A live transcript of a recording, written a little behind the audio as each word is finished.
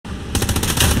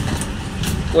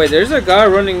Wait, there's a guy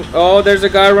running. Oh, there's a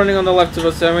guy running on the left of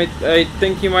us. I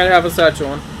think he might have a satchel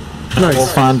on. Nice. We'll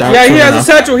find out. Yeah, he has a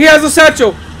satchel. He has a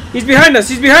satchel. He's behind us.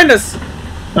 He's behind us.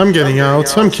 I'm getting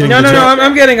out. I'm kidding. No,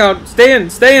 I'm getting out. Stay in.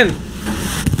 Stay in.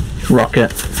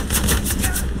 Rocket.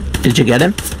 Did you get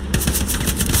him?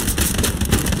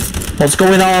 What's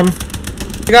going on?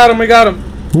 We got him. We got him.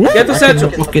 What? Get the satchel.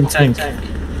 Fucking tank.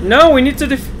 No, we need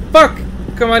to fuck.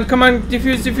 Come on, come on.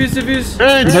 Defuse, defuse, defuse.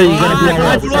 Hey, No, you're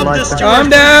gonna blow up. Calm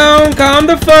down. Calm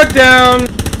the fuck down.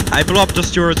 I blew up the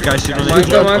steward, guys. You don't Come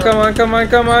need on, to. come on, come on,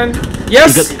 come on, come on.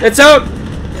 Yes, it's out.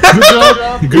 Good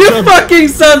job. Good You job. fucking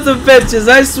sons of bitches,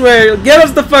 I swear. Get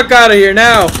us the fuck out of here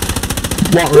now.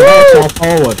 What? Reverse or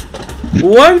forward?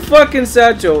 One fucking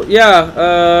satchel.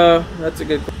 Yeah, that's a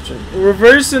good question.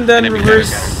 Reverse and then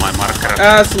reverse. My marker.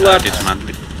 Ass left.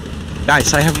 Dismantled.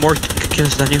 Guys, I have more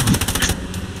kills than you.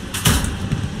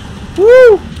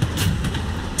 Woo!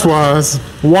 It was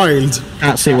wild.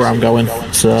 Can't see where I'm going.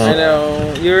 So. I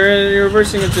know. You're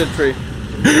reversing into a tree.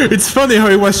 It's funny how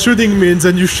he was shooting me and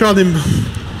then you shot him.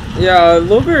 Yeah,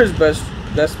 Luger is best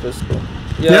pistol.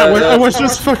 Yeah, well, I was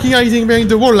just fucking hiding behind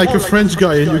the wall like a French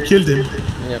guy and you killed him.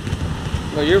 Yep.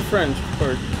 Well, you're French, of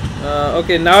course.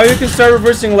 Okay, now you can start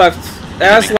reversing left. Ass left.